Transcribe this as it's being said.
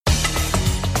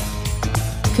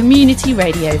community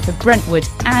radio for Brentwood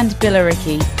and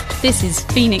Billericay. This is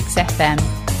Phoenix FM.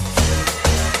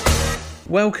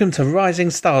 Welcome to Rising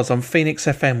Stars on Phoenix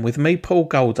FM with me, Paul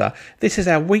Golder. This is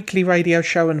our weekly radio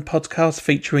show and podcast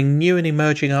featuring new and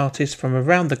emerging artists from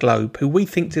around the globe who we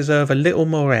think deserve a little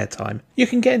more airtime. You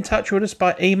can get in touch with us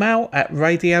by email at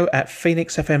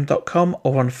radio@phoenixfm.com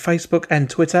or on Facebook and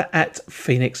Twitter at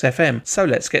PhoenixFM. So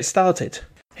let's get started.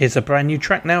 Here's a brand new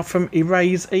track now from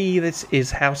Erase E. This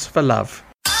is House for Love.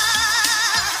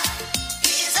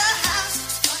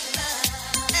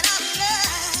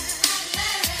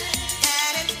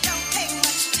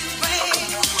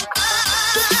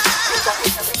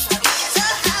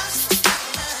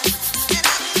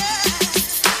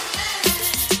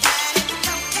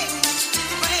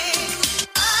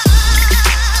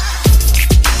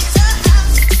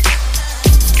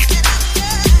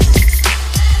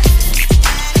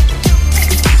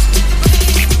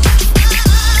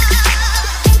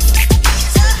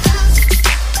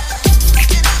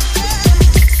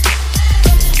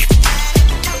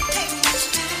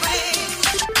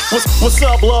 What's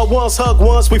up, loved ones, hug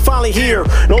ones, we finally here.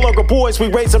 No longer boys, we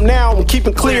raise them now and keep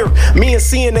it clear. Me and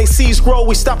CNAC's grow,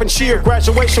 we stop and cheer.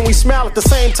 Graduation, we smile at the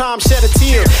same time, shed a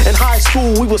tear. In high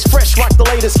school, we was fresh, rock the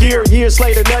latest gear. Years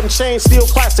later, nothing changed, still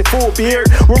plastic, full beard.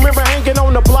 Remember hanging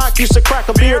on the block, used to crack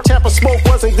a beer. Tampa smoke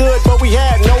wasn't good, but we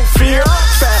had no fear.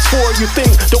 Fast forward, you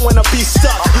think, don't wanna be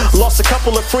stuck. Lost a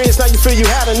couple of friends, now you feel you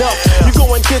had enough. You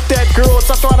go and get that girl, I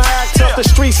thought I act tough. The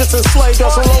streets is enslaved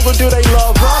us, no longer do they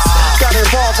love us. Got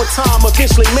involved with time,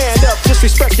 eventually manned up.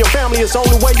 Disrespect your family is the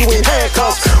only way you in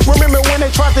handcuffs. Remember when they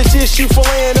tried to diss you for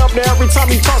laying up? Now every time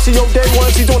you talk to your day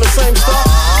ones, you doing the same stuff.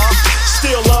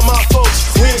 Still love my folks,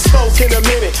 we ain't spoke in a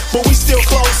minute, but we still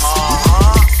close.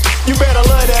 You better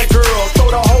love that girl,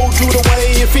 throw the whole dude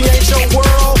away if he ain't your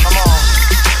world.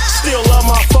 Still love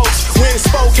my folks, we ain't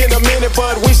spoke in a minute,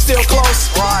 but we still close.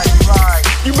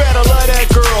 You better love that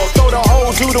girl, throw the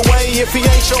whole dude away if he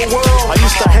ain't your world. I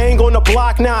used to hang on the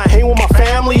block, now I hang with my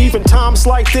family. Even times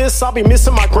like this, I'll be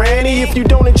missing my granny. If you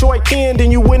don't enjoy Ken,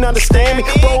 then you wouldn't understand me.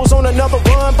 Bros on another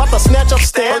run, about to snatch up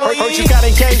Stanley. Heard you got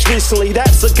engaged recently,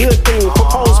 that's a good thing.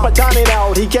 Proposed by dining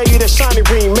out, he gave you the shiny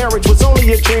ring. Marriage was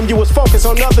only a dream, you was focused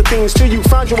on other things. Till you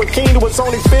found you a king that was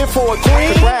only fit for a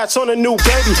queen. Congrats on a new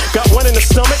baby, got one in the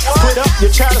stomach. Split up,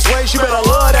 your child is raised, you better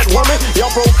love that woman.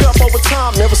 Y'all broke up over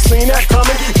time, never seen that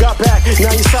coming. Got back,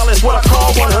 now you solid, what I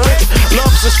call 100.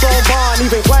 Love's a strong bond,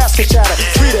 even glass can shatter.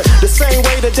 Treat her the same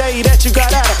way today that you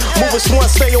got at her. Move us one,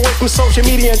 stay away from social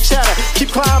media and chatter.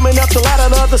 Keep climbing up the ladder,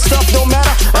 the other stuff don't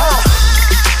matter.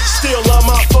 Still love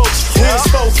my folks, we ain't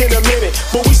spoke in a minute,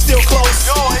 but we still close.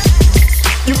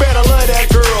 You better love that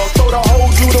girl, throw the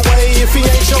whole dude away if he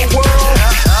ain't your world.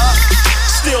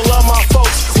 Still love my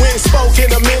folks, we ain't spoke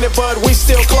in a minute, but we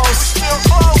still close.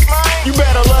 You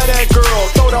better love that girl,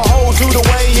 throw the whole dude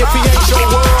away if he ain't your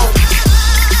world.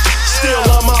 Still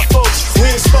love my folks, we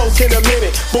ain't spoke in a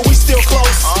minute, but we still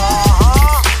close.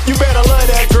 You better love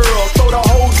that girl, throw the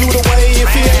whole dude away if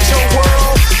he ain't your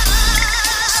world.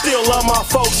 Still love my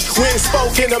folks, we ain't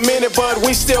spoke in a minute, but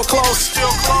we still close.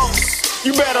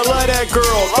 You better love that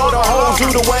girl, throw the whole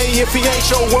dude away if he ain't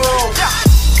your world.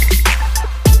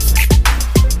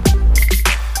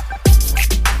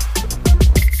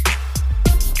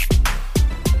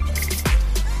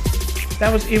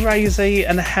 That was Erase E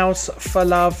and House for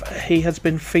Love. He has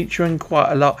been featuring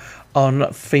quite a lot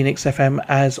on Phoenix FM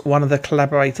as one of the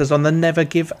collaborators on the Never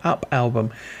Give Up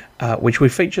album, which we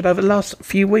featured over the last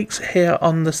few weeks here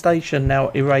on the station.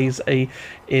 Now, Erase E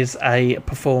is a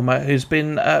performer who's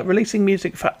been releasing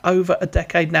music for over a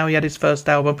decade now. He had his first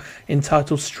album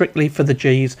entitled Strictly for the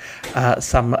G's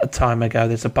some time ago.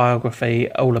 There's a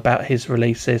biography all about his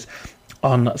releases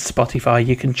on Spotify.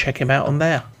 You can check him out on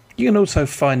there. You can also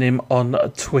find him on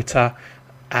Twitter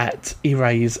at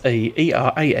Erase E,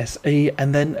 E-R-A-S-E,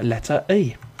 and then letter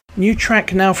E. New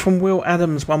track now from Will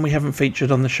Adams, one we haven't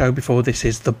featured on the show before. This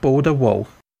is The Border Wall.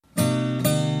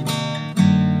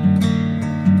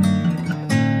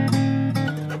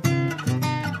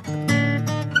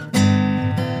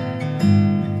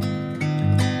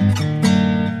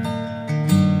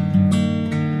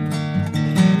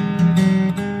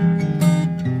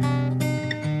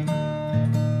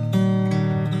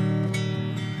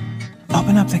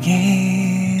 Open up the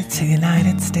gate to the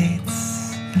United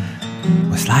States.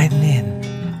 We're sliding in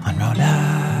on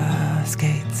roller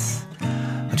skates.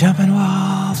 We're jumping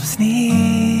walls, we're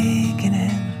sneaking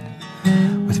in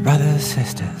with brothers,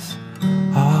 sisters,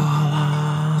 all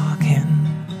our kin.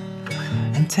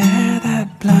 And tear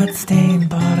that blood-stained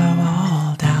border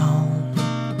wall down.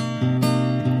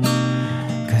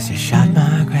 'Cause you shot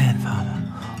my grandfather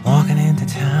walking into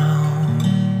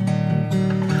town.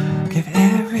 Give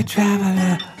every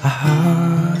traveler a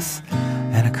house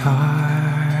and a car,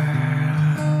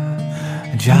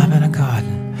 a job in a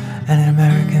garden and an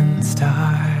American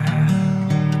star.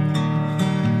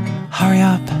 Hurry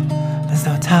up, there's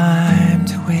no time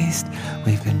to waste.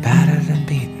 We've been battered and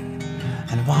beaten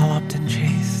and walloped and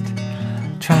chased,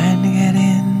 trying to get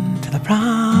into the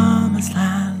promised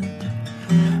land.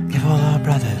 Give all our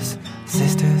brothers,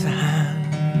 sisters a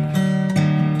hand,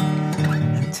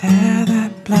 and tear that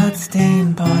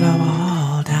blood-stained border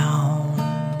wall down.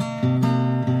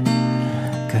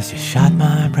 'Cause you shot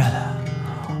my brother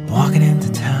walking into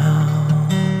town.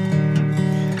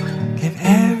 Give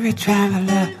every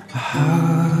traveler a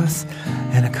house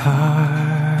and a car,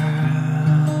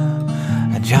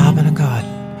 a job in a garden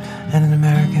and an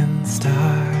American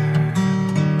star.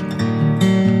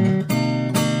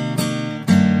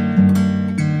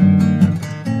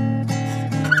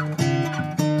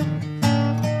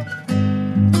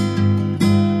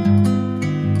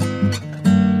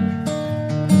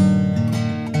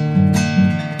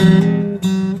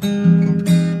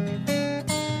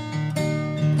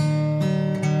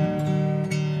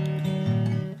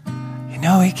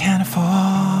 We can't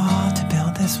afford to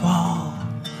build this wall.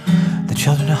 The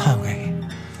children are hungry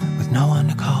with no one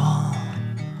to call.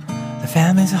 The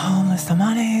families are homeless, the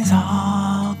money's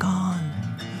all gone.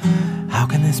 How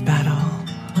can this battle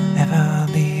ever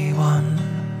be won?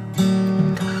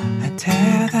 I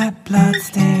tear that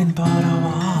blood-stained border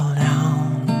wall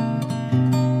down.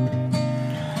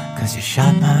 'Cause you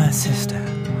shot my sister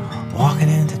walking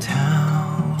into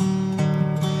town.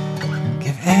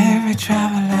 Give every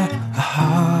traveler a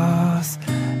house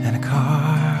and a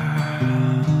car,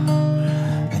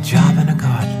 a job in a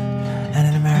garden and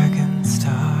an American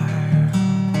star.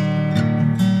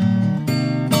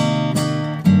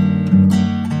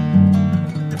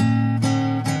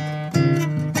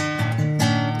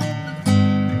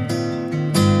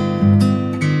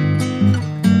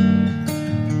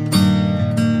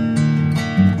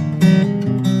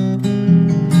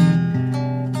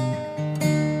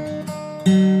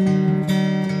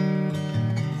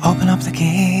 Open up the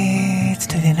gates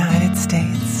to the United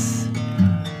States.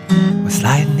 We're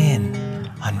sliding in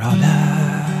on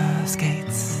roller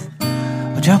skates.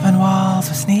 We're jumping walls,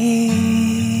 we're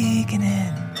sneaking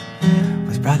in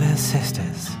with brothers,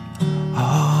 sisters,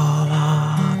 all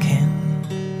our kin.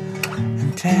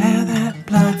 And tear that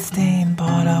blood-stained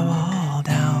border wall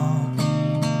down.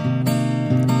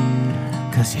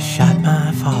 'Cause you shot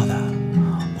my father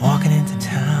walking into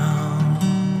town.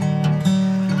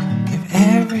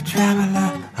 Every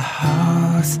traveler a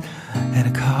house and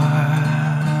a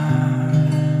car,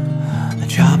 a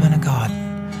job in a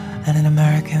garden and an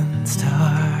American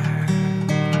star.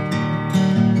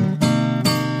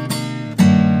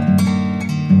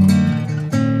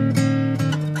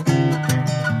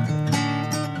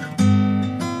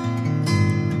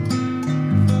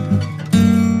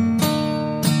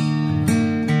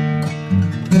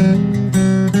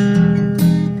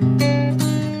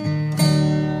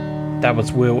 That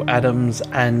was Will Adams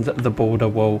and The Border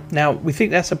Wall. Now, we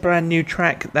think that's a brand new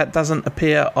track that doesn't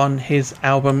appear on his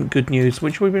album Good News,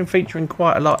 which we've been featuring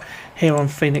quite a lot here on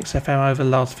Phoenix FM over the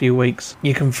last few weeks.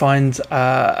 You can find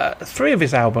 3 of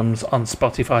his albums on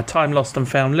Spotify: Time Lost and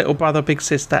Found, Little Brother, Big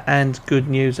Sister and Good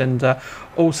News, and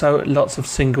also lots of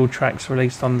single tracks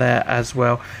released on there as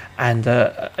well. And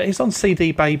he's on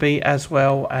CD Baby as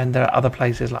well, and there are other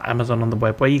places like Amazon on the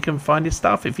web where you can find his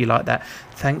stuff if you like that.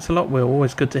 Thanks a lot, Will.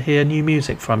 Always good to hear new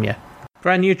music from you.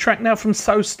 Brand new track now from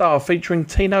So Star featuring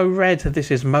Tino Red. This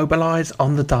is Mobilise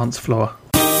on the Dance Floor.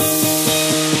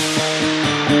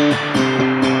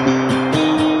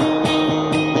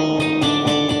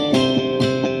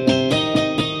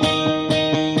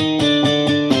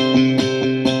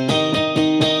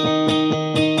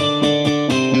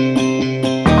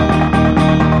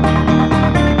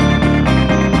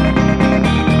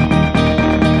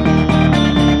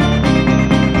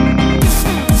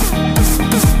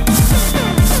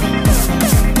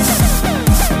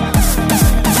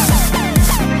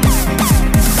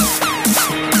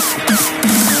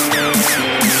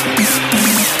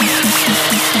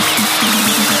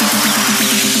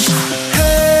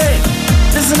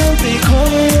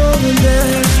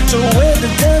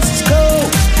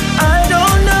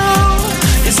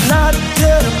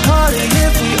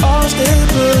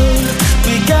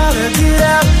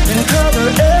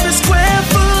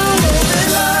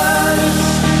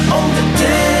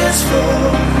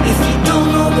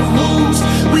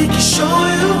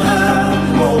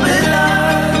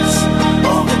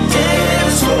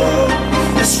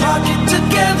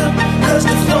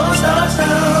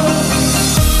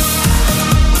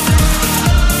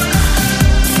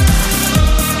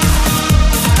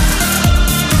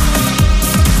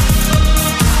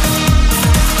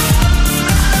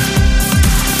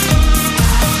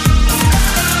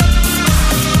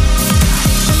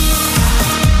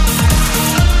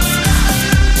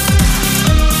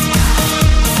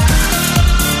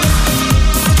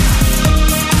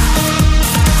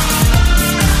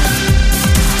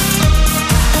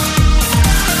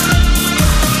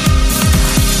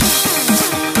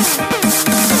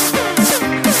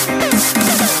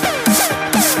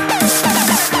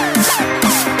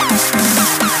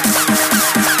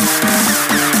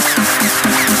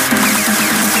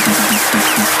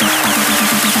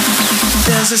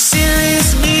 There's a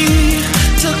serious need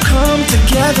to come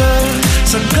together,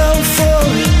 so go for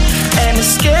it and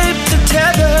escape the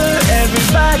tether.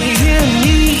 Everybody here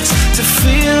needs to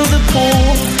feel the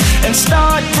pull and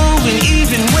start moving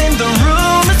even when the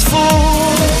room is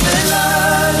full.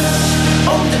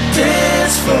 Mobilize on the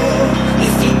dance floor.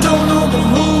 If you don't know the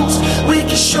moves, we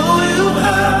can show you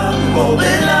how.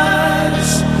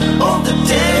 Mobilize on the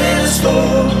dance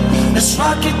floor. Let's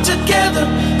rock it together,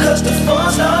 cause the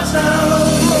fun starts now.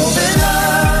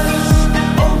 Mobilize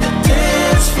on the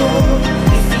dance floor.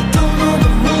 If you don't know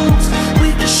the moves, we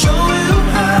can show you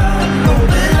how.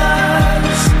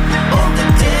 Mobilize on the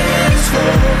dance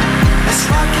floor. Let's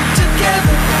rock it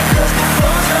together, cause the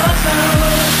fun starts now.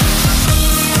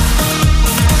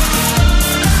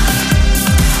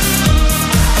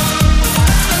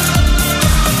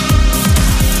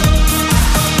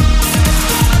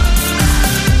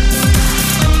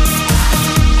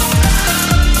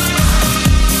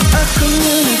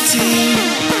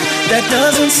 That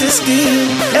doesn't sit still,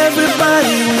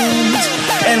 everybody wins,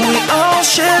 and we all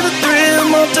share the thrill,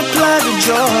 multiply the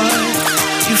joy.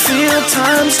 You feel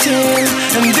times 10,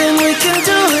 and then we can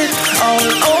do it all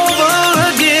over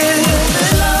again.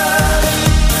 Mobilize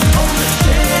on the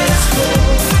dance floor.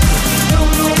 If you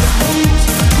don't know the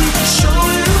moves, we can show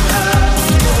you how.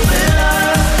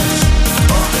 Mobilize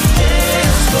on the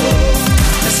dance floor.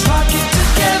 Let's rock it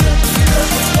together,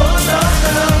 cause the fun starts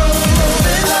now.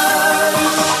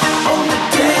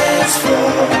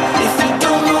 If you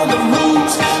don't know the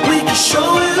moves, we can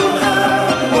show you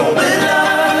how.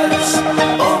 Mobilize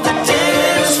on the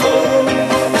dance floor.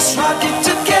 Let's rock it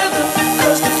together,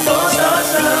 cause the fun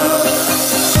starts now.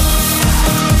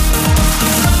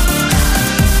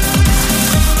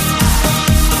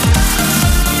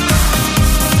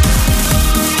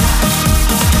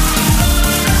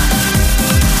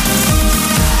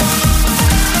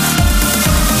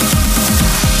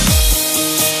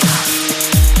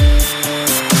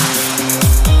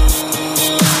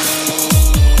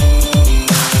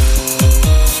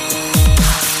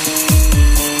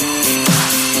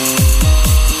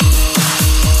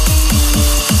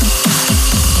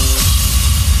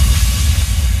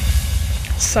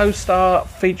 So Star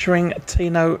featuring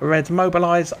Tino Red,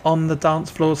 Mobilise on the dance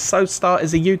floor. So Star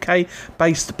is a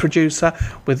UK-based producer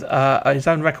with his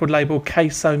own record label,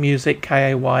 Kayso Music,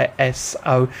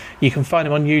 Kayso. You can find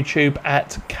him on YouTube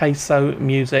at Kayso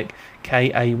Music,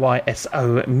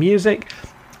 Kayso Music.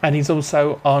 And he's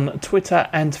also on Twitter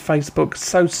and Facebook,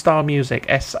 So Star Music,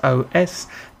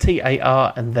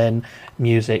 SOSTAR, and then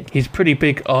music. He's pretty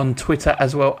big on Twitter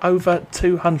as well, over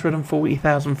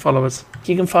 240,000 followers.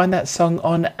 You can find that song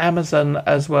on Amazon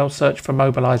as well. Search for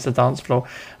Mobilise the Dance Floor,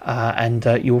 and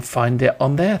you'll find it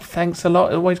on there. Thanks a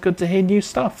lot. Always good to hear new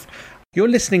stuff. You're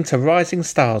listening to Rising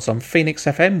Stars on Phoenix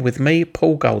FM with me,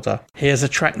 Paul Golder. Here's a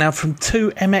track now from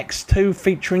 2MX2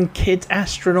 featuring Kid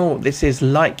Astronaut. This is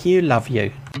Like You, Love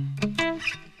You.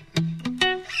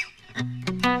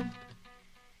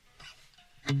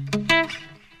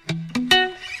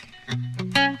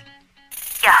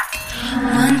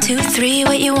 One, two, three,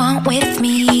 what you want with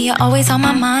me? You're always on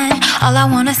my mind, all I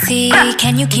wanna see.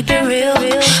 Can you keep it real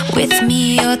with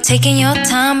me? You're taking your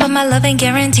time, but my love ain't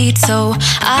guaranteed. So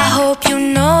I hope you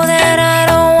know that I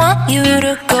don't want you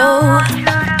to go,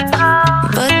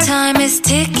 but time is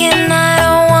ticking, I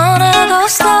don't wanna go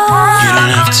slow. You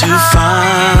don't have to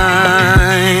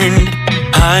find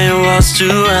higher walls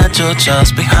to add your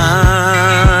just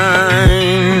behind.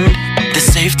 The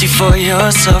safety for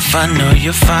yourself, I know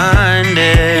you'll find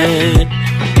it.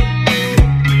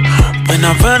 We're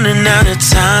not running out of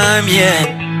time yet,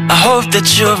 I hope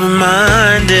that you're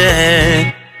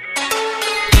reminded.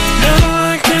 No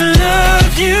one can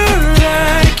love you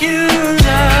like you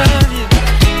love you,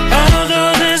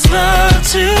 although there's love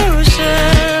to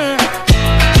share.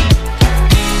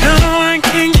 No one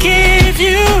can give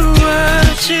you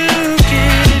what you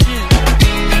give you.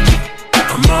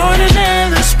 I'm more than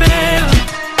endless spell,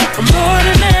 I'm more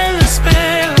than endless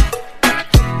spell,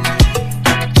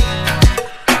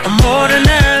 I'm more than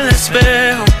endless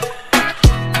spell.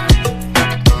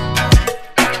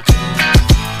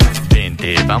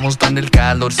 Vamos donde el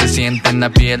calor se siente en la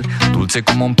piel, dulce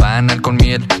como un panal con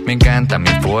miel. Me encanta mi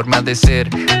forma de ser,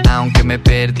 aunque me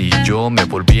perdí, yo me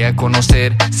volví a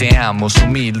conocer. Seamos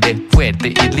humilde, fuerte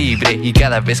y libre, y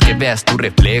cada vez que veas tu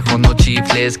reflejo no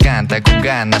chifles. Canta con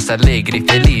ganas, alegre y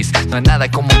feliz. No hay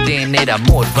nada como tener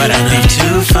amor para ti.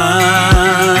 To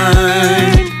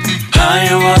find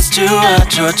higher walls to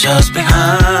what you're just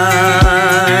behind.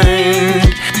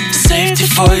 Safety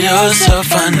for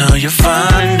yourself, I know you'll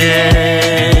find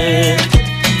it.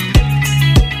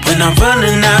 We're not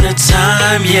running out of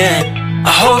time yet,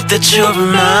 I hope that you're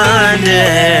reminded.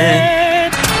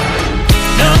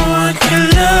 No one can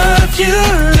love you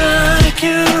like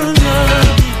you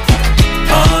love me.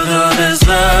 Although there's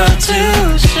love to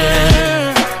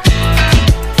share,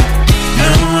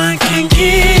 no one can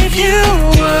give you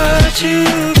what you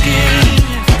give.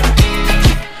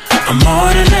 I'm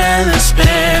more than endless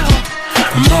spell.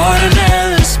 I'm more than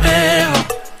endless spell.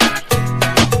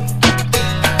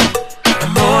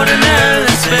 I'm more than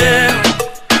endless spell.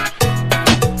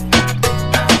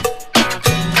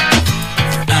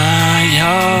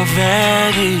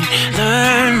 Already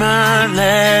learned my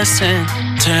lesson,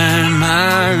 turn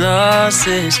my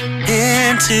losses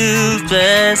into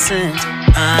blessings.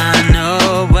 I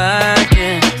know I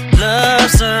can love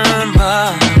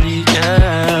somebody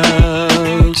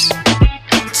else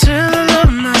till I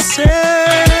love myself.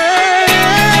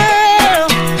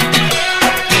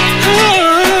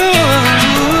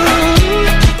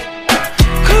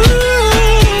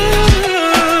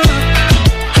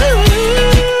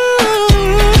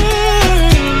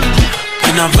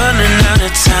 We're not running out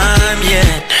of time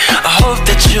yet. I hope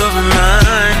that you're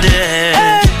reminded.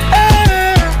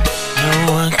 No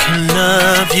one can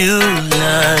love you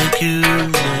like you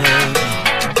love me.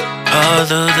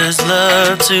 Although there's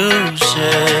love to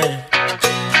share.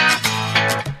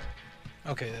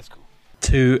 Okay, that's cool.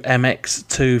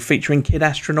 2MX2 featuring Kid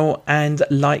Astronaut and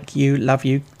Like You, Love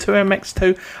You.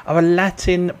 2MX2 are a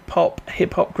Latin pop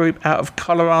hip hop group out of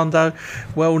Colorado,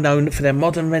 well known for their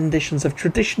modern renditions of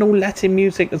traditional Latin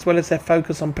music as well as their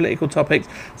focus on political topics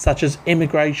such as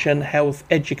immigration, health,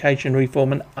 education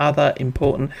reform and other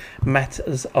important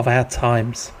matters of our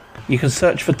times. You can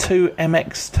search for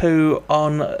 2MX2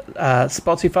 on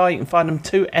Spotify. You can find them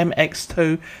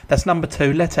 2MX2. That's number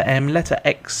 2, letter M, letter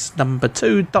X, number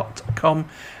 2.com.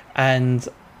 And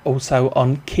also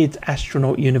on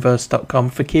kidastronautuniverse.com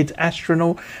for Kid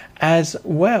Astronaut as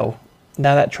well.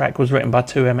 Now that track was written by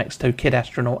 2MX2, Kid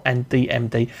Astronaut and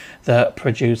DMD, the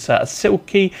producer. A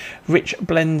silky, rich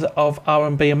blend of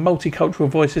R&B and multicultural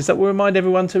voices that will remind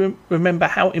everyone to remember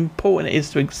how important it is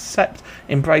to accept,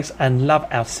 embrace and love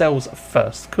ourselves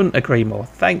first. Couldn't agree more.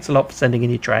 Thanks a lot for sending in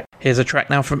your track. Here's a track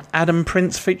now from Adam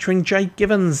Prince featuring Jay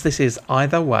Givens. This is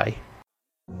Either Way.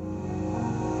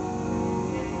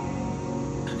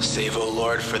 Save, O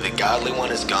Lord, for the godly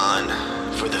one is gone,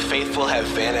 for the faithful have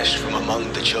vanished from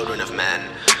among the children of men.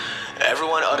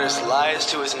 Everyone utters lies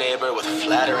to his neighbor with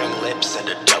flattering lips, and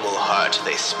a double heart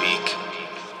they speak.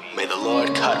 May the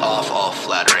Lord cut off all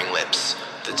flattering lips,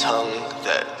 the tongue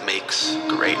that makes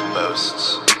great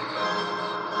boasts.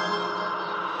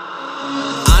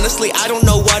 Honestly, I don't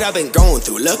know what I've been going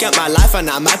through. Look at my life and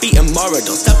I might be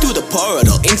immortal. Step through the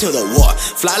portal into the war.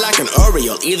 Fly like an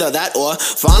Oriole, either that or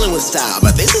falling with style.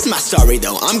 But this is my story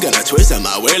though, I'm gonna twist it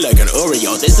my way like an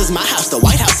Oreo. This is my house, the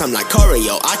White House, I'm like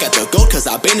Choreo. I got the goat cause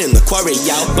I've been in the quarry,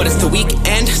 yo. But it's the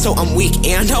weekend, so I'm weak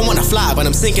and I wanna fly, but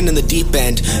I'm sinking in the deep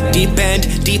end. Deep end,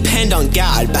 depend on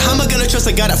God. But how am I gonna trust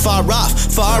a God that far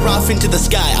off into the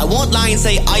sky? I won't lie and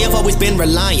say I have always been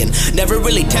relying. Never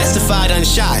really testified,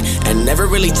 unshy, and never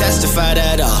really testified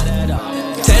at all.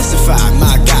 Testify,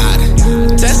 my God.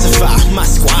 Testify, my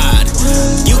squad.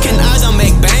 You can either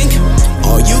make bank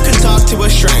or you can talk to a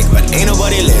shrink, but ain't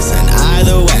nobody listen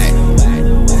either way.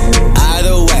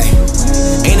 Either way,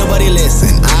 ain't nobody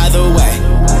listen either way.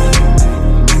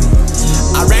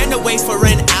 I ran away for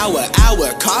an hour,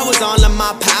 car was all in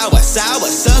my power. Sour,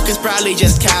 suckers probably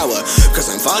just cower, cause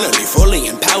I'm finally fully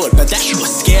empowered. But that shit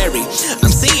was scary,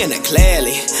 I'm seeing it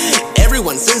clearly.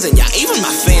 Everyone sinning, yeah, even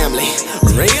my family.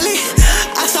 Really?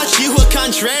 I thought you were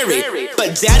contrary.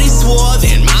 But daddy swore,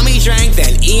 then mommy drank,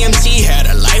 then EMT had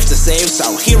a life to save.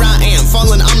 So here I am,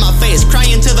 falling on my face,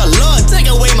 crying to the Lord, take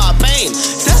away my pain.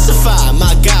 Testify,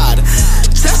 my God.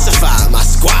 Testify, my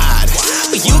squad.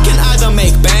 You can either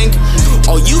make bank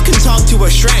or you can talk to a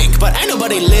shrink, but ain't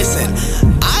nobody listen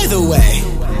either way.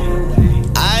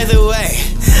 Either way,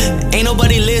 ain't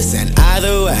nobody listen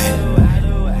either way.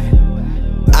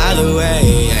 Either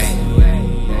way,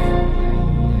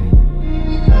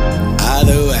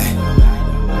 either way.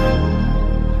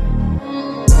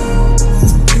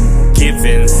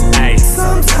 Givens, ayy.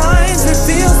 Sometimes it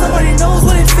feels nobody knows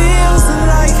what it feels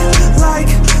like.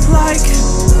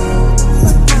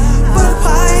 But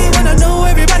why when I know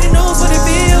everybody knows what it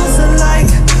feels like?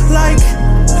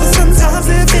 But sometimes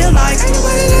it feels like ain't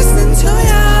nobody listening to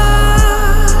ya.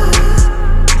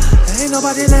 Ain't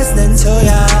nobody listening to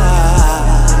ya.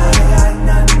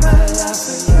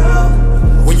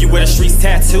 When you wear the streets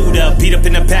tattooed up, beat up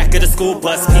in the back of the school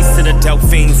bus. Peace to the dope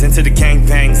fiends and to the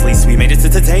gangbangs. Least we made it to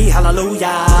today,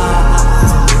 hallelujah.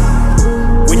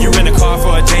 When you're in the car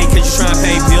for a day, cause you try and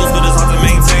pay bills, but it's hard to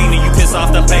maintain. And you piss off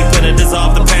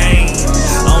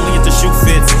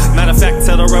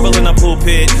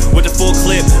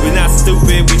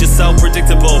so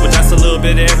predictable, but that's a little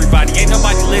bit of everybody. Ain't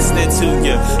nobody listening to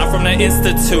you. I'm from the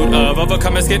Institute of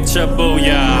Overcomers, get your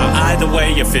booyah. Either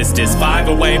way, your fist is 5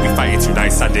 away. We fighting too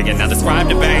nice, I dig it. Now describe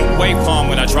the bang. Wait calm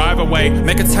when I drive away.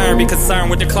 Make a turn, be concerned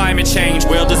with the climate change.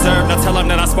 Well deserved, now tell them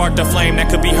that I sparked a flame that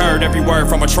could be heard every word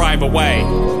from a tribe away.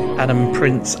 Adam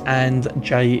Prince and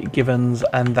Jay Givens,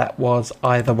 and that was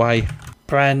Either Way.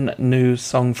 Brand new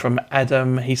song from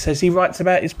Adam. He says he writes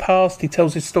about his past. He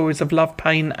tells his stories of love,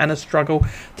 pain and a struggle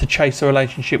to chase a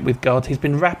relationship with God. He's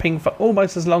been rapping for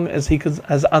almost as long as he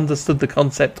has understood the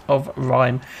concept of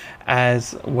rhyme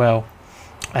as well.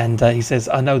 And he says,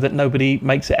 I know that nobody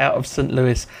makes it out of St.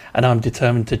 Louis, and I'm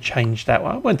determined to change that.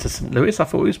 Well, I went to St. Louis. I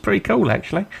thought it was pretty cool,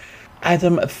 actually.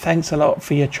 Adam, thanks a lot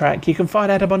for your track. You can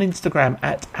find Adam on Instagram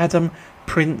at Adam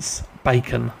Prince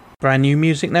Bacon. Brand new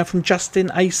music now from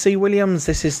Justin A.C. Williams.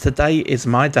 This is Today Is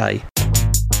My Day.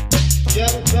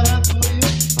 Got a time for you.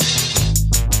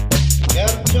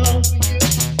 Got a job for you.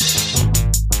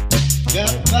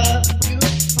 Got a vibe for you.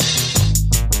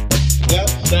 Got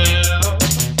a sound.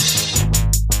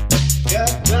 Got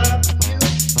a time for you.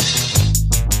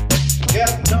 Got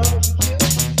a job for you.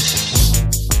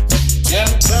 Got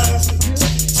a vibe for you.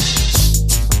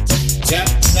 Got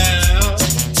a sound.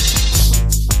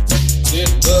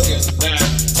 It's bugging down.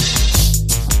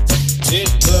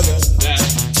 It's bugging down.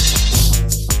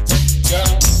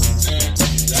 Going down,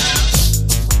 down,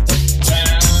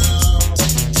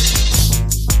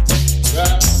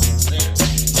 running down,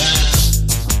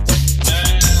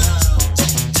 down.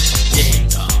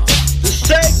 Just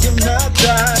taking my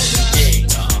time,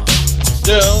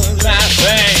 doing my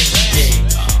thing.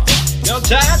 No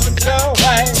time to go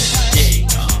away,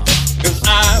 'cause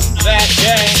I'm that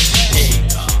game.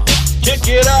 Kick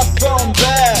it up from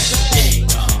back.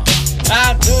 I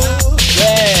do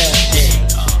that.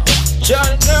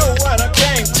 Trying to know what I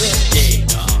came through.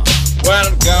 What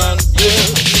I'm gonna do.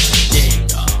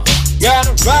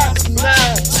 Gotta rock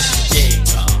tonight.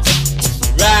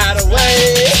 Right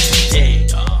away.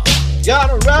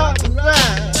 Gotta rock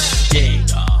tonight.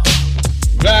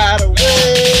 Right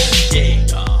away.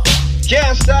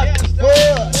 Can't stop this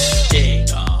boy.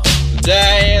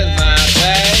 Today is my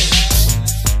day.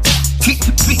 Keep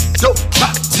the beat, go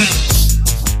rock down.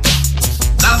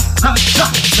 Now I'm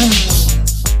talking.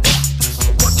 I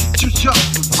want you to jump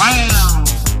around.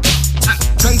 Act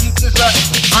crazy just like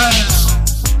a clown.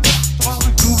 While we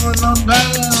moving on down,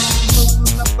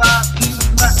 moving the body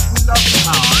like we love the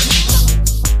mind.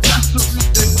 That's what we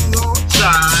do all the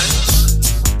time.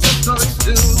 That's what we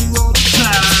do all the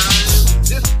time.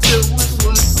 Just doing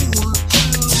what we want to.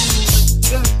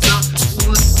 That's not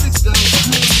what we go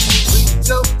do. We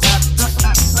don't have to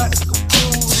act like a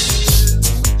fool.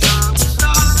 Time and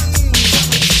night.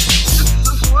 This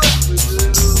is what we do.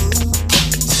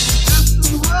 This is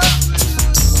what we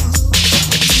do.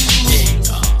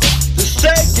 Just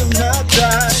taking my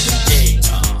time.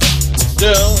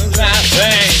 Doing my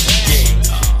thing.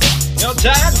 No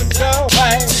time to go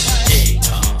away.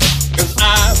 'Cause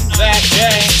I'm that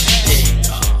game.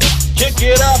 Kick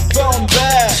it up from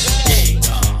back.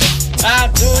 I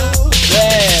do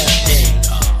that.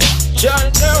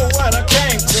 Trying to know what I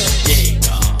came through.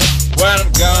 What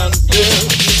I'm gonna do.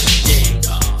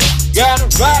 Gotta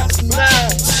rock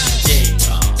tonight.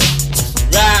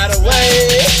 Right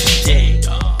away.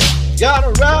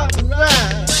 Gotta rock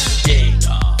tonight.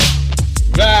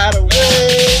 Right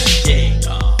away.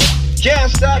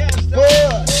 Can't stop this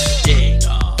boy.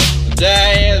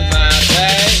 Today is my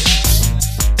day.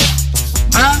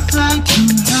 My day to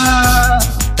have.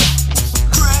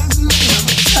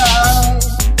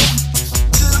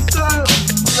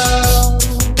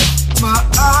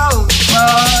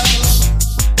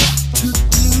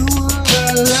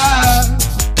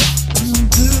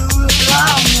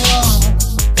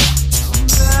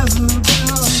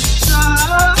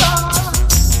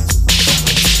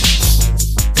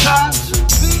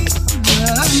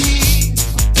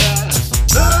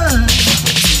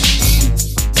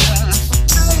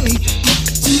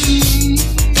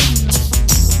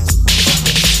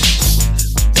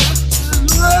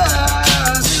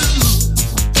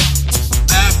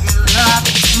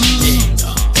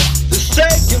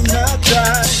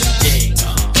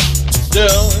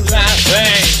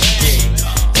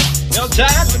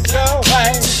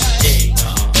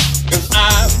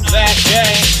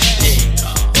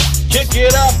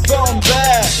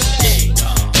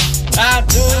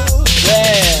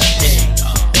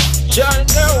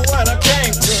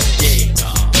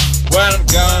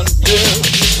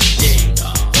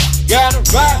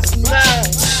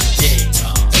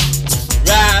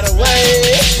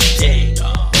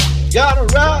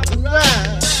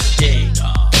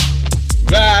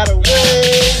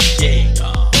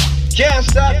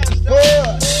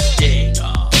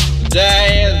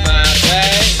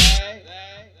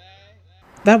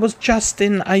 That was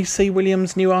Justin A.C.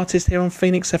 Williams, new artist here on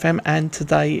Phoenix FM, and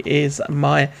today is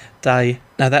my day.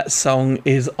 Now that song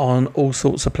is on all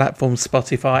sorts of platforms: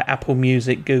 Spotify, Apple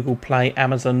Music, Google Play,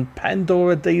 Amazon,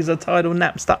 Pandora, Deezer, Tidal,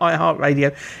 Napster,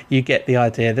 iHeartRadio. You get the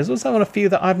idea. There's also on a few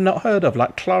that I've not heard of,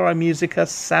 like Claro Musica,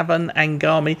 Savan,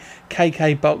 Angami,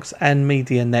 KK Box and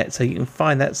MediaNet. So you can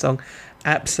find that song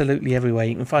absolutely everywhere.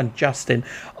 You can find Justin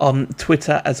on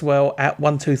Twitter as well at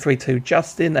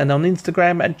 1232Justin, and on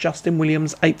Instagram at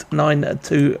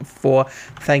JustinWilliams8924.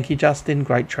 Thank you, Justin.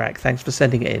 Great track. Thanks for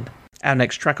sending it in. Our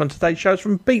next track on today's show is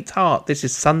from Beat Heart. This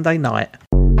is Sunday Night.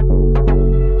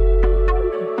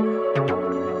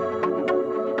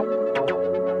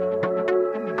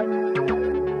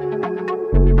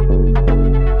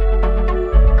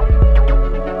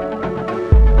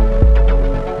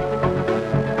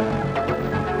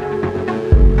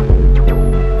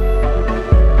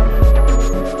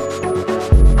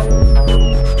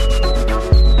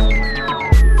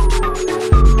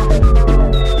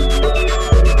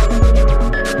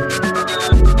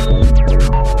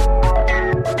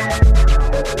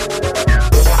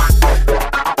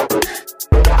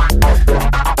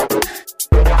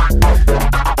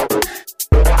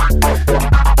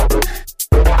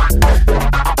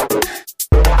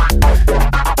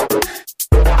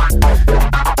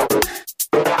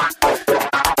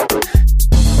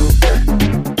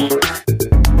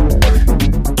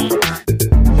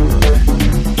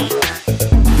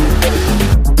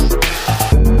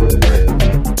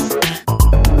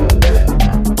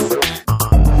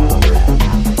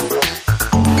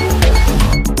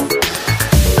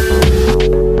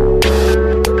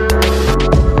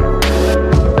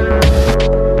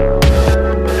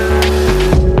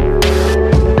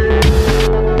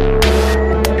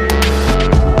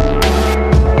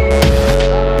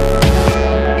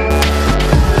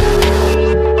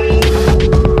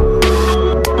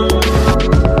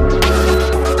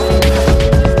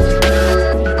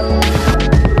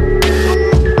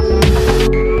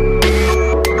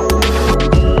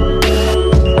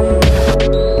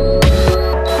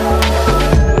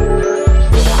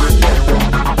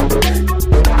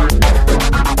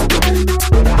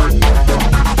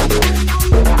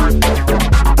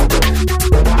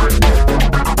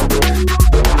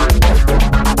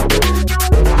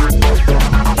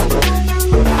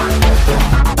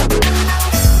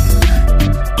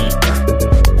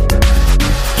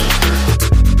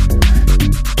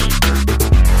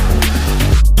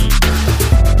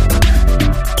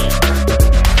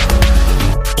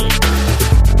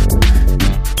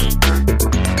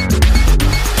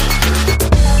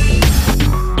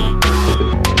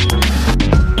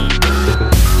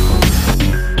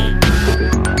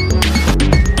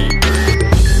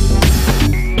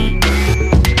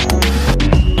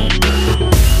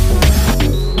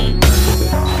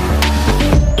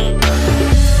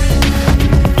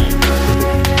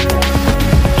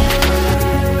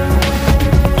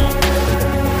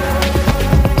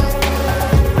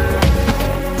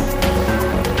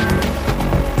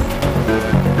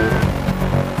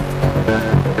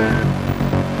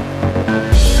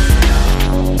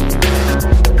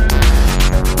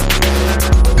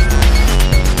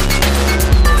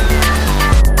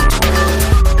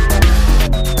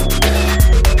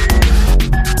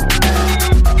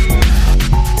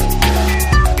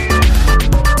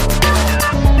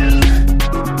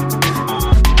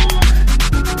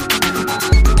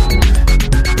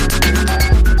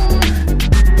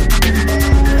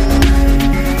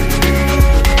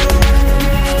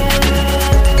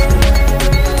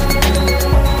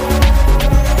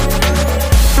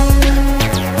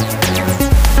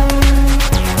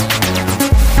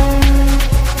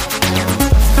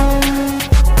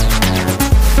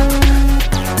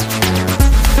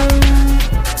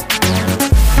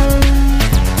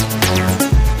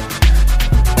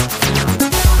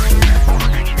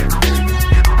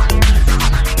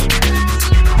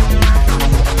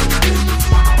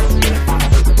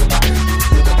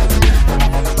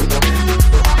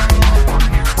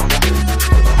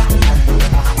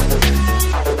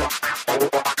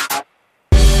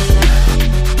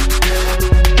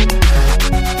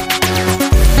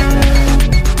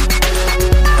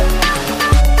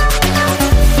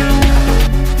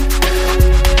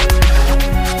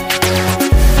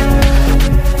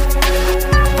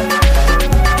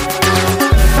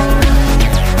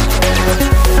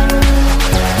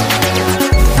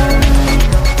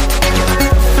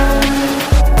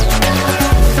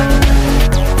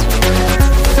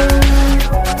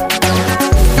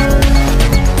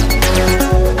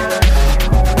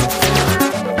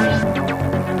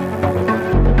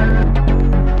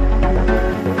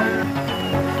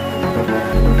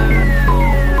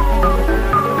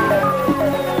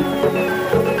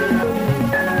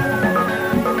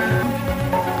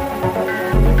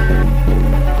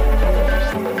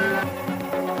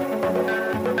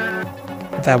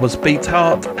 That was Beat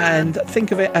Heart, and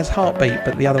think of it as Heartbeat,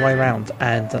 but the other way around.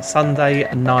 And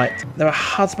Sunday Night. They're a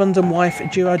husband and wife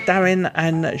duo, Darren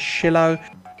and Shiloh.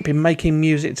 Been making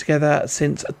music together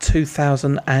since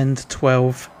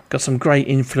 2012. Got some great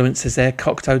influences there.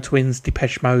 Cocteau Twins,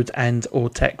 Depeche Mode and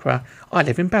Autechre. I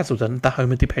live in Basildon, the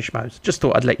home of Depeche Mode. Just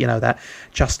thought I'd let you know that.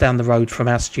 Just down the road from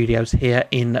our studios here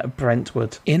in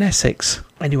Brentwood, in Essex.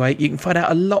 Anyway, you can find out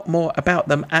a lot more about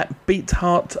them at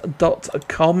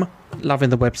beatheart.com. Loving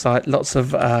the website. Lots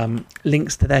of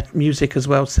links to their music as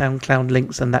well. SoundCloud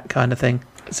links and that kind of thing.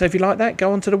 So if you like that,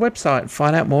 go onto the website and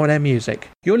find out more of their music.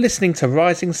 You're listening to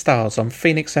Rising Stars on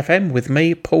Phoenix FM with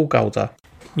me, Paul Golder.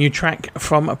 New track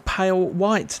from Pale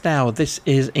White now. This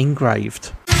is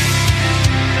Engraved.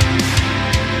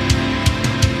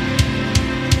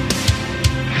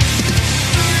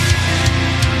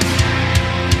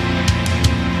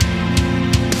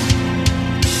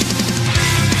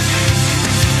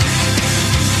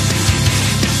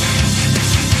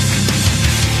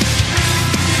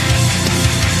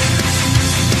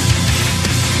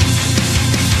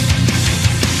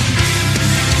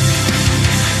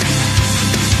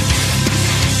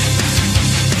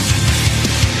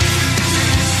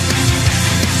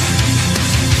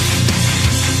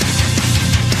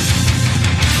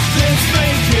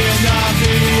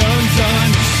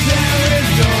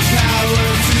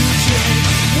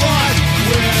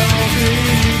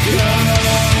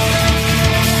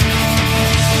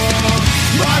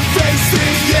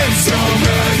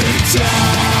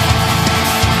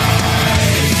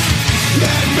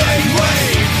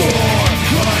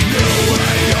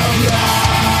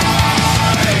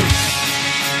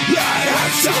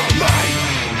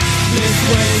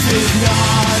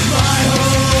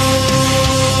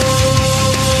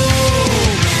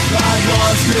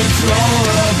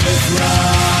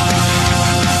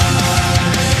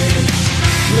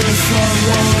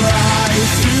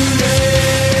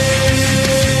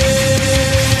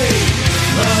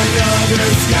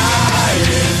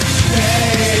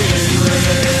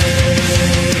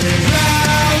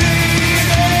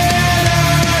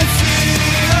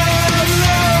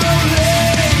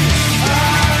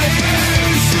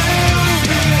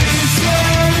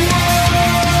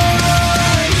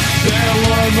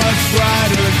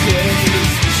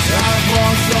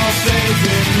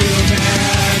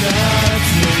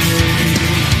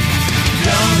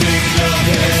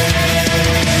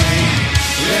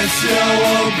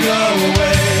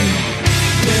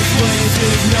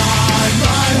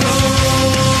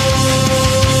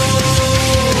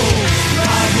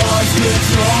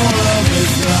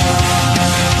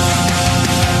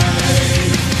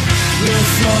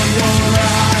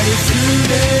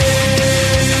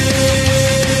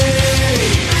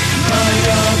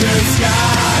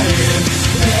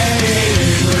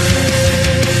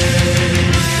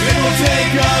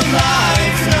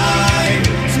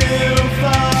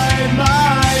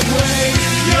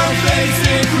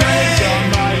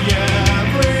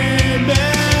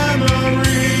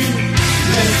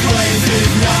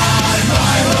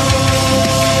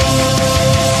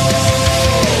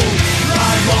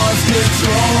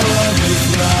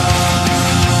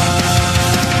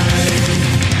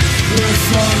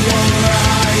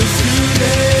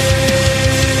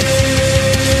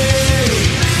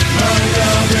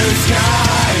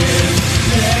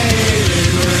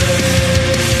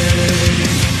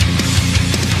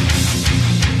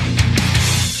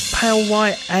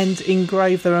 And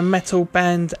Engraved, they're a metal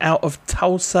band out of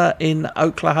Tulsa in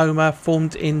Oklahoma,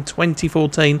 formed in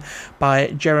 2014 by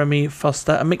Jeremy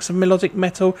Foster. A mix of melodic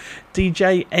metal,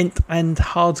 DJ, ent and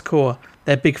hardcore.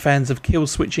 They're big fans of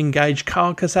Killswitch Engage,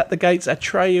 Carcass at the Gates,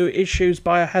 Atreyu, Issues,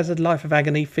 Biohazard, Life of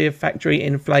Agony, Fear Factory,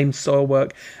 In Flames,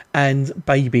 Soilwork and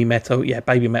Baby Metal. Yeah,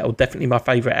 Baby Metal, definitely my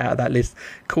favourite out of that list.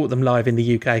 Caught them live in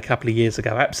the UK a couple of years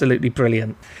ago. Absolutely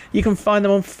brilliant. You can find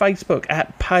them on Facebook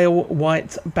at Pale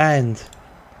White Band.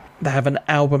 They have an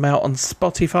album out on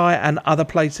Spotify and other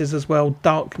places as well.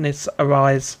 Darkness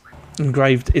Arise.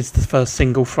 Engraved is the first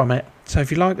single from it. So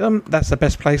if you like them, that's the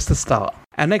best place to start.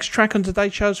 Our next track on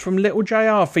today's show is from Little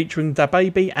JR featuring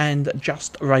DaBaby and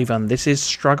Just Raven. This is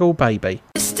Struggle Baby.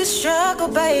 It's the struggle,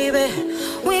 baby.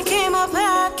 We came up here,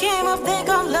 I came up, think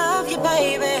I love you,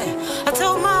 baby. I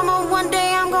told mama one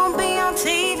day I'm gonna be on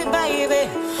TV, baby.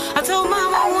 I told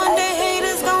mama one day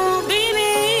haters gonna beat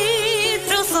me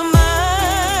through some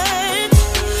mud.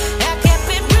 I kept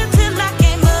it real till I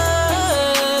came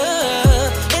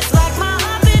up. It's like my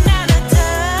heart been out of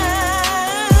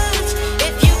touch.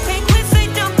 If you can't quit, say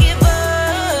don't give up.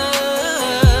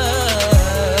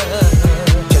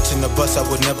 Catching the bus I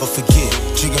would never forget.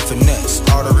 Jigging finesse,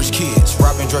 all the rich kids.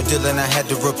 Robbing drug still and I had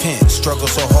to repent.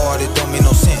 Struggle so hard it don't make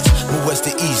no sense. Move west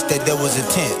to east, that was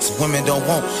intense. Women don't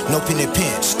want no penny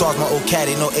pence. Stars my old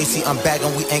caddy, no AC, I'm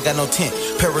bagging, we ain't got no tent.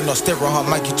 Paranoid steroid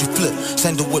might get you flipped.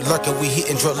 Sandalwood lurking, we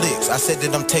hitting drug licks. I said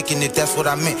that I'm taking it, that's what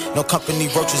I meant. No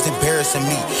company roaches embarrassing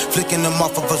me. Flicking them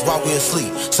off of us while we asleep.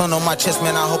 Sun on my chest,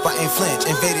 man, I hope I ain't flinch.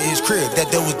 Invaded his crib,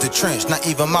 that was the trench. Not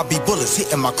even my B bullets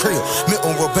hitting my crib.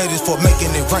 Milton Robatus for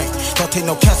making it rain. Don't take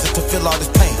no cancer to feel all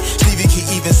this pain. Stevie can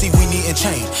even see we needin'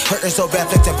 change. Hurting so bad,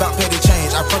 flexing about petty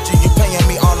change. I front you paying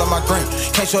me all of my grain.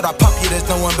 Can't show that pop you, there's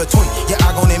no in between. Yeah,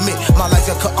 I gon' admit, my lights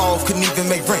got cut off, couldn't even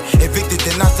make rent. Evicted,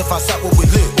 then not to find out where we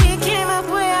live. We came up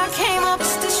where I came up,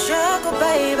 it's the struggle,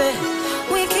 baby.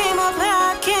 We came up where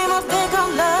I came up, they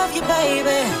gon' love you,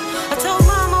 baby. I told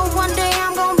mama one day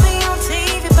I'm gon' be on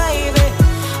TV, baby.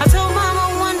 I told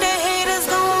mama one day haters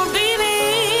gon' beat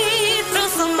me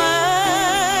through so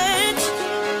much.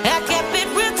 I kept it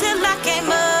real till I came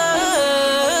up.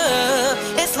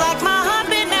 It's like my heart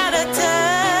been out of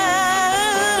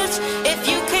touch. If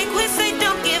you can't quit, say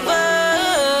don't give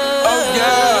up. Oh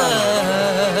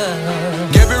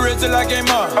yeah. Kept it real till I came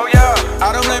up. Oh yeah.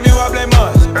 I don't blame you, I blame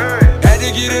us. Had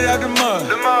to get it out the mud.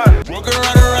 Walk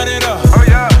around and run it up. Oh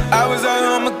yeah. I was out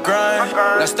on my grind.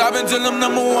 Now stop until I'm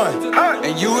number one.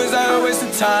 And you was out here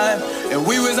wasting time. And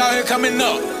we was out here coming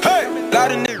up. Hey!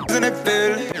 Lot of niggas in that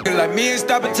feeling. Like me ain't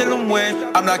stop until I'm win.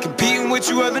 I'm not competing with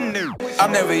you other niggas.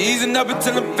 I'm never easing up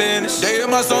until I'm finished. They hear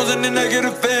my songs and then they get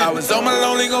offended. I was on my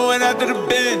lonely going after the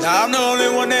binge. Now I'm the only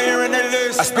one that hearing that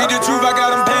list. I speak the truth, I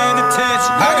got them paying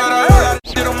attention. I got a whole lot of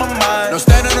shit on my mind. No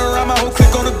standing around, my whole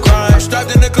clique on the grind. I'm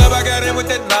strapped in the club, I got in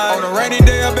with that line. On a rainy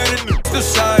day, I bet it still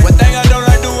shine. One thing I don't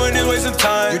like doing is wasting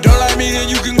time. You don't like me, then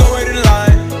you can go wait in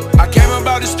line. I came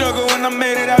about the struggle and I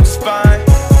made it out just fine.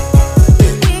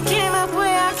 We came up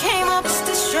where I came up, it's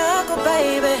the struggle,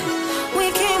 baby.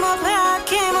 We came up where I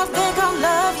came up, they gon'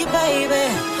 love you,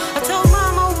 baby. I told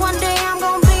mama one day I'm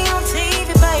gon' be on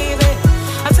TV, baby.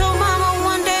 I told mama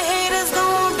one day haters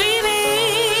gon' beat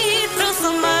me through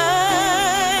so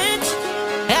much.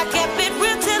 I kept it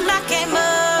real till I came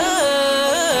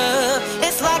up.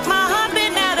 It's like my heart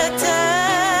been out of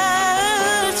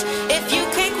touch. If you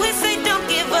can't quit, say don't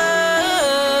give up.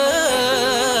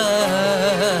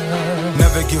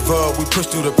 Never give up, we push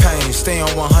through the pain. Stay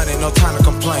on 100, no time to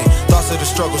complain. Thoughts of the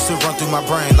struggle still run through my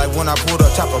brain. Like when I pulled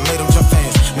up, chopper made them jump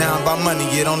fans. Now I'm about money,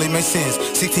 it only makes sense.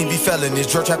 16 be felonies,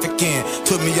 drug trafficking.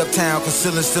 Took me uptown,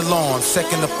 concealing still on.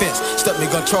 Second offense, stuck me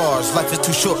gun charge. Life is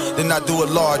too short, then I do it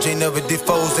large. Ain't never did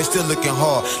foes, they still looking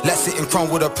hard. Let's sit in chrome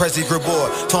with a Prezi grip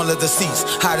board. Torn leather seats,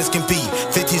 hot as can be.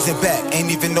 50s and back, ain't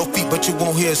even no feet, but you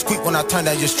won't hear a squeak when I turn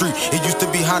down your street. It used to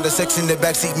be Honda, sex in the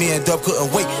backseat. Me and Dub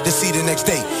couldn't wait to see the next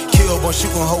day. Kill one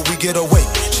shooting, hope we get away.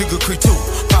 Sugar Creek 2,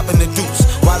 popping the deuce.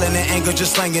 While in anger,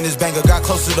 just slanging his banger. Got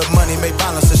close to the money, made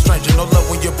violence a stranger. No love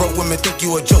when you're broke, women think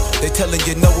you a joke. They telling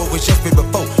you no, it was just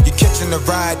before. You catching the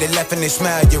ride, they laughing, they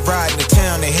smile. You riding the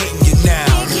town, they hating you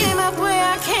now. We came up where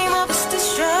I came up, it's the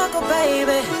struggle,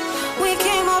 baby. We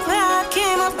came up where I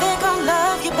came up, they gon'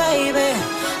 love you, baby.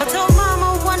 I told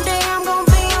mama one day I'm gon'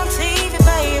 be on TV,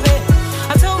 baby.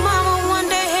 I told mama one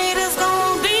day haters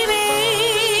gon' beat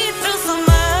me through so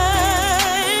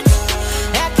much.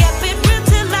 I kept it real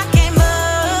till I came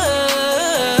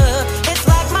up. It's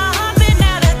like my heart been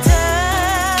out of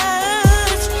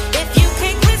touch. If you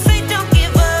can't quit, say don't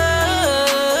give up.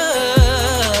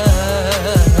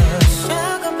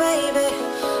 Struggle, baby.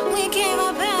 We came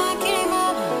up and I came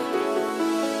up.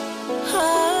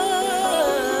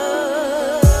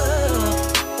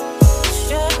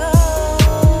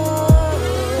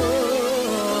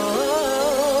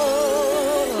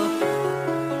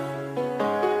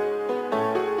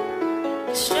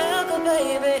 Struggle,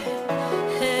 baby.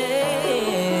 Hey.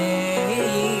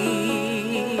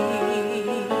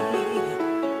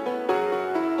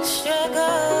 Struggle.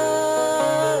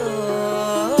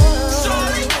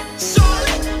 Sorry,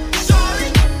 sorry,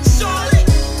 sorry, sorry,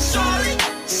 sorry,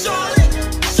 sorry,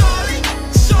 sorry,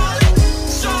 sorry,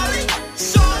 sorry,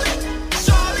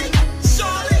 sorry,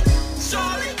 sorry,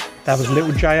 sorry. That was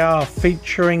Little JR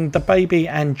featuring The Baby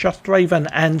and Just Raven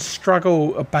and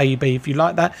Struggle Baby. If you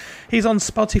like that, he's on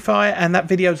Spotify and that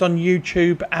video's on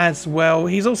YouTube as well.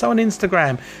 He's also on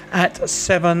Instagram at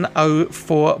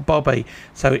 704Bobby.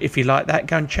 So if you like that,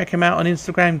 go and check him out on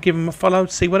Instagram, give him a follow,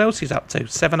 see what else he's up to.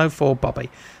 704Bobby.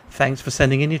 Thanks for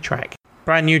sending in your track.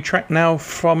 Brand new track now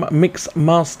from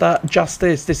Mixmaster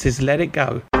Justice. This is Let It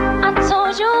Go. I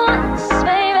told you once,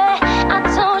 baby. I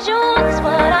told you once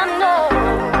what I know.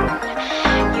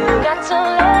 You got to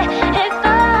let it go.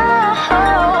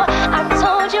 I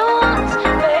told you once,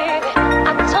 baby. I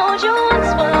told you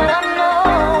once what I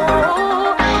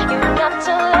know. You got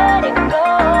to let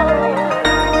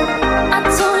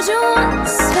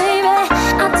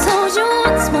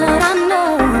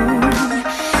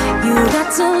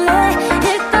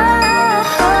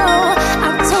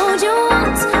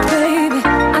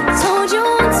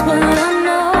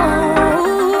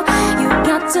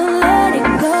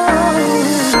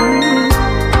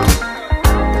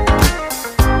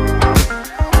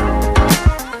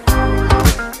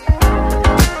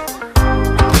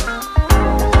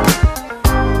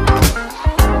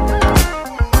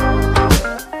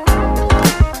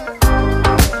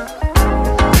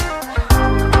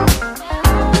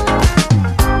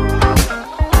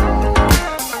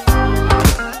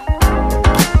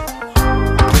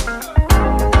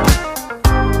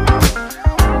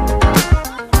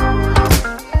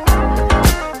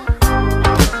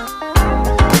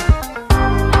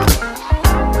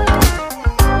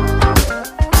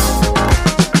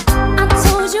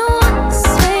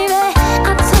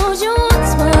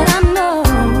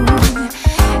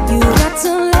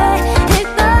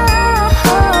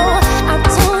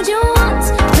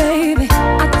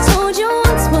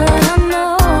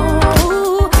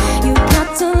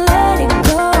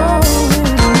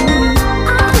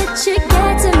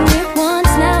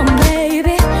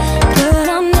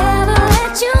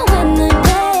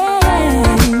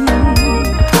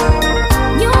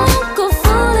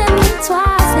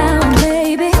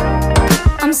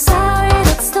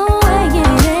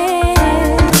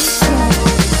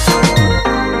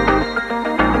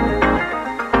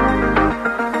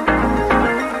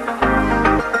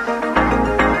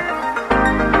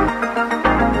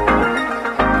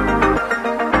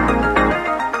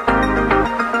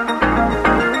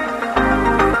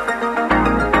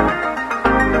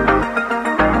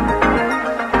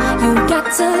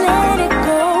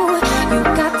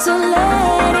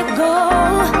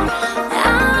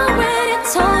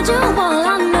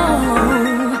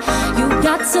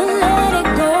let it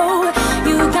go.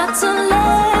 You got to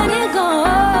let it go.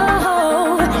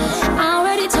 I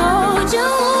already told you.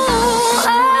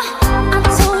 I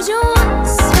told you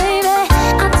once, baby.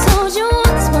 I told you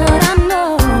once what I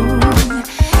know.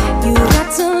 You got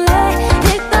to let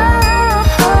it go.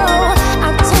 I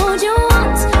told you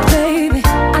once, baby. I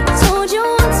told you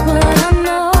once what I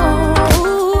know.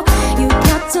 You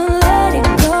got to let it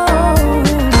go.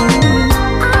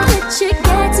 I'll let you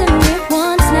get to me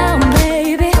once now,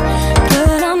 baby,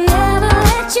 but I'll never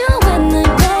let you win the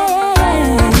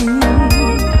game.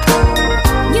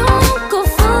 You won't go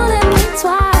fooling me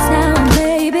twice now,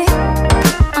 baby.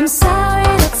 I'm sorry,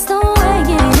 that's the way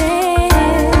it is.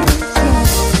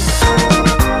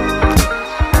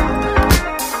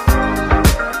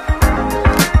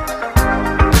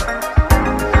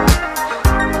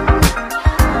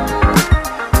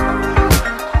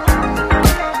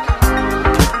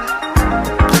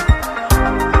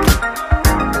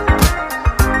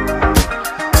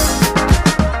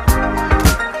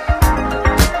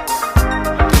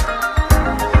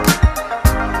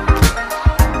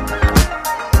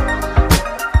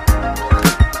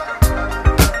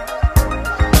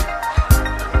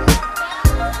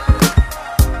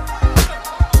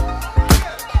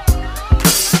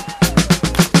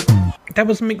 That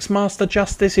was Mixmaster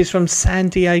Justice. He's from San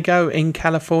Diego in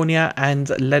California, and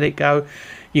Let It Go.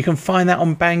 You can find that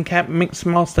on Bandcamp,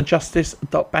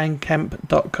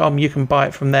 mixmasterjustice.bandcamp.com. You can buy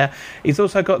it from there. He's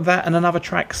also got that and another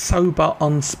track, Sober,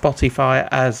 on Spotify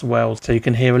as well, so you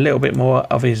can hear a little bit more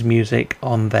of his music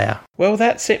on there. Well,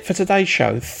 that's it for today's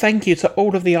show. Thank you to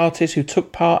all of the artists who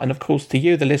took part, and of course to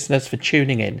you, the listeners, for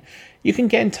tuning in. You can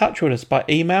get in touch with us by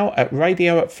email at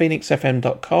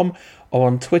radio@phoenixfm.com or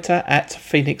on Twitter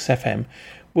 @PhoenixFM.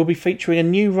 We'll be featuring a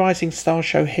new Rising Star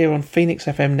show here on Phoenix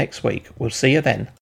FM next week. We'll see you then.